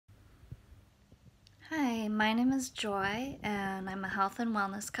Hi, my name is Joy and I'm a health and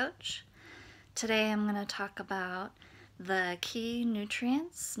wellness coach. Today I'm going to talk about the key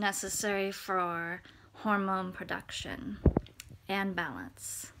nutrients necessary for hormone production and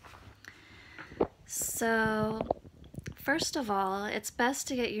balance. So, first of all, it's best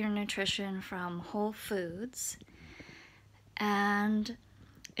to get your nutrition from whole foods, and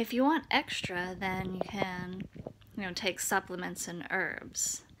if you want extra, then you can take supplements and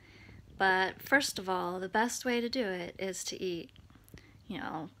herbs. But first of all, the best way to do it is to eat,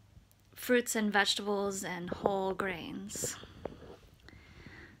 fruits and vegetables and whole grains.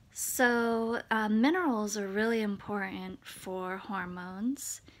 So minerals are really important for hormone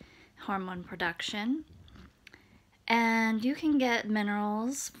production. And you can get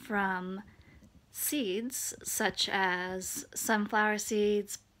minerals from seeds such as sunflower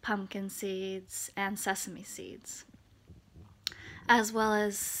seeds, pumpkin seeds, and sesame seeds, as well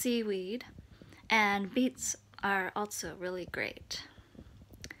as seaweed, and beets are also really great.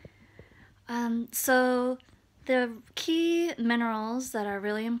 So the key minerals that are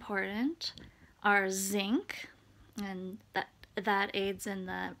really important are zinc, and that aids in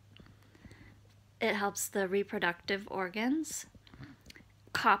it helps the reproductive organs.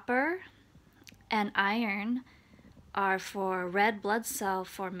 Copper and iron are for red blood cell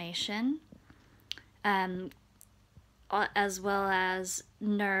formation, as well as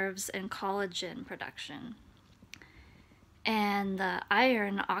nerves and collagen production. And the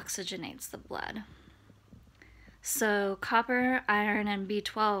iron oxygenates the blood. So copper, iron, and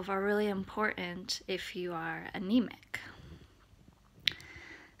B12 are really important if you are anemic.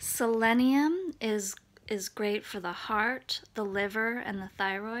 Selenium is great for the heart, the liver, and the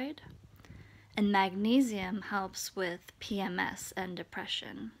thyroid. And magnesium helps with PMS and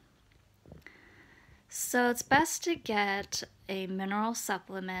depression. So it's best to get a mineral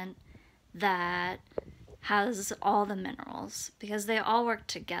supplement that has all the minerals because they all work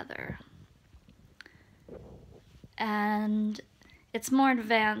together. And it's more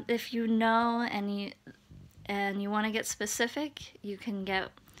advanced if you know and you want to get specific, you can get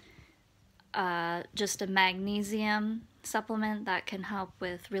just a magnesium supplement that can help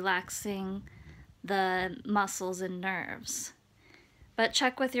with relaxing the muscles and nerves. But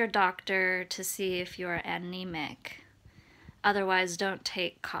check with your doctor to see if you're anemic. Otherwise, don't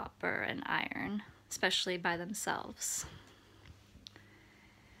take copper and iron, especially by themselves.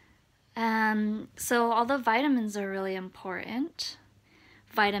 So all the vitamins are really important.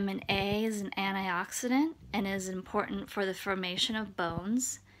 Vitamin A is an antioxidant and is important for the formation of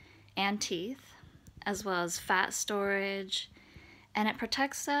bones and teeth, as well as fat storage, and it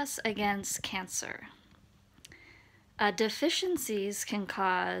protects us against cancer. Deficiencies can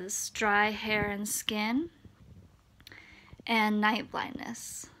cause dry hair and skin and night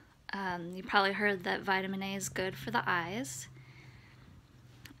blindness. You probably heard that vitamin A is good for the eyes.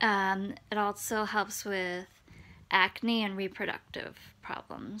 It also helps with acne and reproductive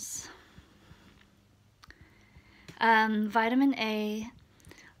problems. Vitamin A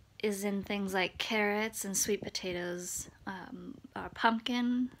is in things like carrots and sweet potatoes, or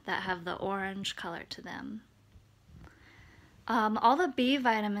pumpkin that have the orange color to them. All the B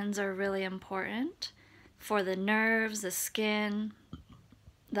vitamins are really important for the nerves, the skin,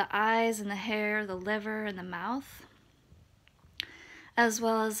 the eyes and the hair, the liver and the mouth, as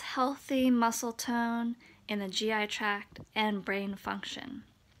well as healthy muscle tone in the GI tract and brain function.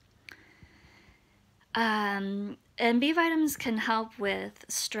 And B vitamins can help with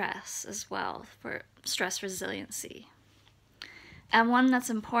stress as well, for stress resiliency. And one that's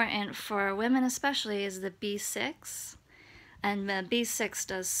important for women especially is the B6. And the B6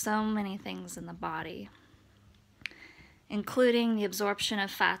 does so many things in the body, including the absorption of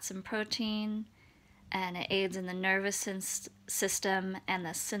fats and protein, and it aids in the nervous system and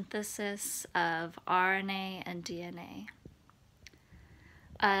the synthesis of RNA and DNA.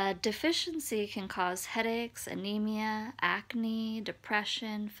 Deficiency can cause headaches, anemia, acne,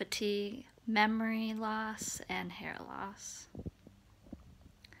 depression, fatigue, memory loss, and hair loss.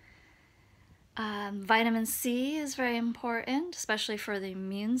 Vitamin C is very important, especially for the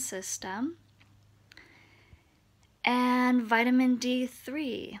immune system. And vitamin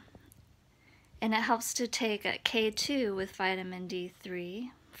D3, and it helps to take a K2 with vitamin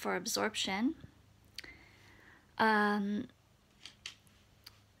D3 for absorption. The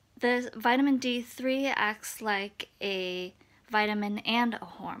vitamin D3 acts like a vitamin and a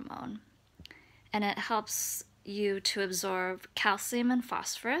hormone, and it helps you to absorb calcium and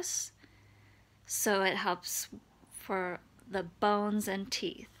phosphorus, so it helps for the bones and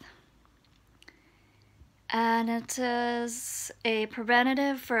teeth. And it is a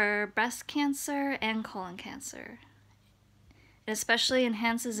preventative for breast cancer and colon cancer. It especially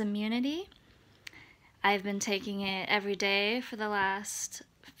enhances immunity. I've been taking it every day for the last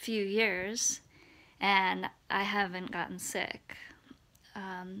few years, and I haven't gotten sick.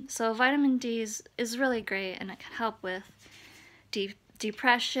 So vitamin D is really great, and it can help with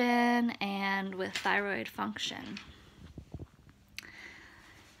depression and with thyroid function.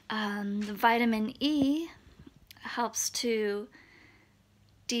 The vitamin E helps to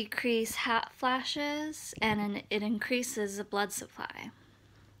decrease hot flashes, and it increases the blood supply.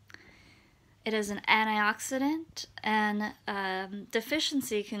 It is an antioxidant, and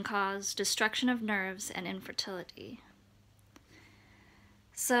deficiency can cause destruction of nerves and infertility.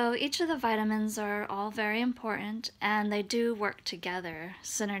 So each of the vitamins are all very important, and they do work together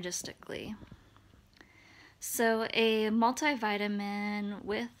synergistically. So a multivitamin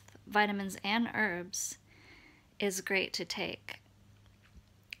with vitamins and herbs is great to take.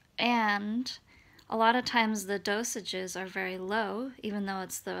 And a lot of times the dosages are very low, even though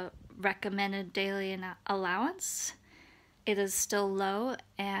it's the recommended daily allowance. It is still low,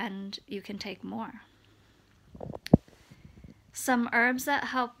 and you can take more. Some herbs that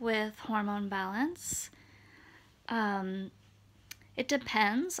help with hormone balance. It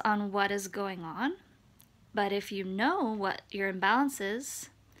depends on what is going on, but if you know what your imbalance is,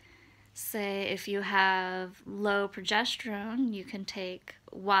 say if you have low progesterone, you can take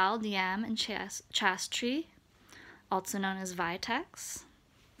wild yam and chast tree, also known as Vitex.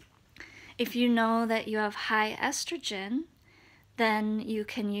 If you know that you have high estrogen, then you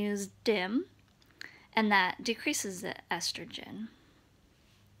can use DIM, and that decreases the estrogen.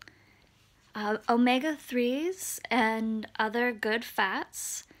 Omega-3s and other good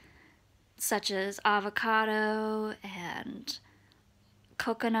fats, such as avocado and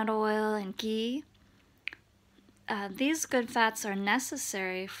coconut oil and ghee, these good fats are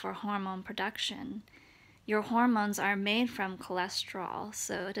necessary for hormone production. Your hormones are made from cholesterol,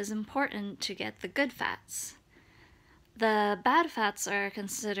 so it is important to get the good fats. The bad fats are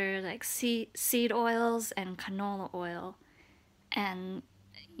considered like seed oils and canola oil, and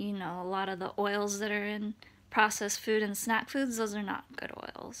a lot of the oils that are in processed food and snack foods, those are not good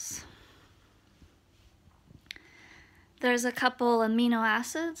oils. There's a couple amino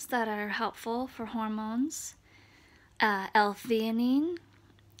acids that are helpful for hormones. L-theanine,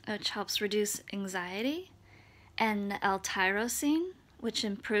 which helps reduce anxiety, and L-tyrosine, which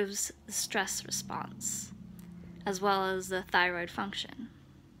improves the stress response, as well as the thyroid function.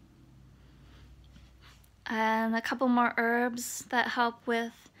 And a couple more herbs that help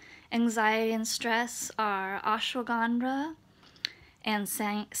with anxiety and stress are ashwagandha and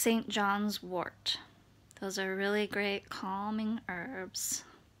St. John's wort. Those are really great calming herbs.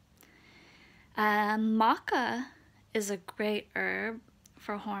 Maca is a great herb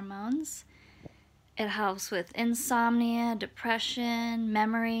for hormones. It helps with insomnia, depression,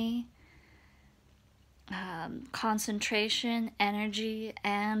 memory, concentration, energy,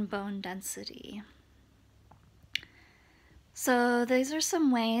 and bone density. So these are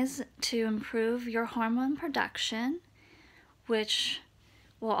some ways to improve your hormone production, which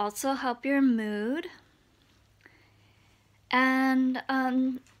will also help your mood. And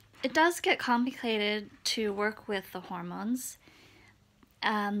it does get complicated to work with the hormones,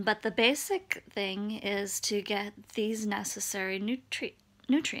 but the basic thing is to get these necessary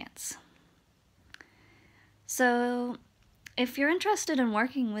nutrients. So if you're interested in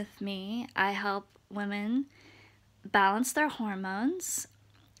working with me, I help women balance their hormones,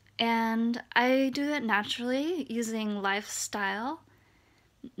 and I do it naturally using lifestyle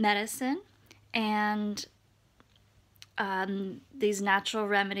medicine and these natural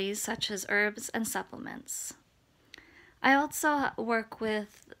remedies such as herbs and supplements. I also work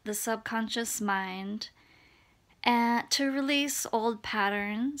with the subconscious mind to release old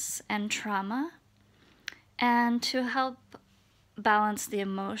patterns and trauma, and to help balance the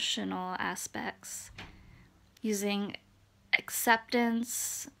emotional aspects using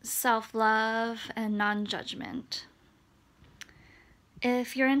acceptance, self-love, and non-judgment.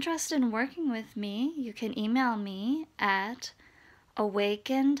 If you're interested in working with me, you can email me at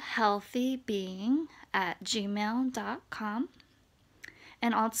awakenedhealthybeing@gmail.com,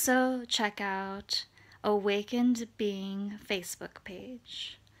 and also check out Awakened Being Facebook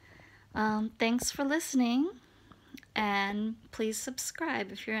page. Thanks for listening, and please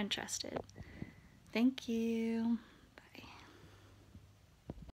subscribe if you're interested. Thank you.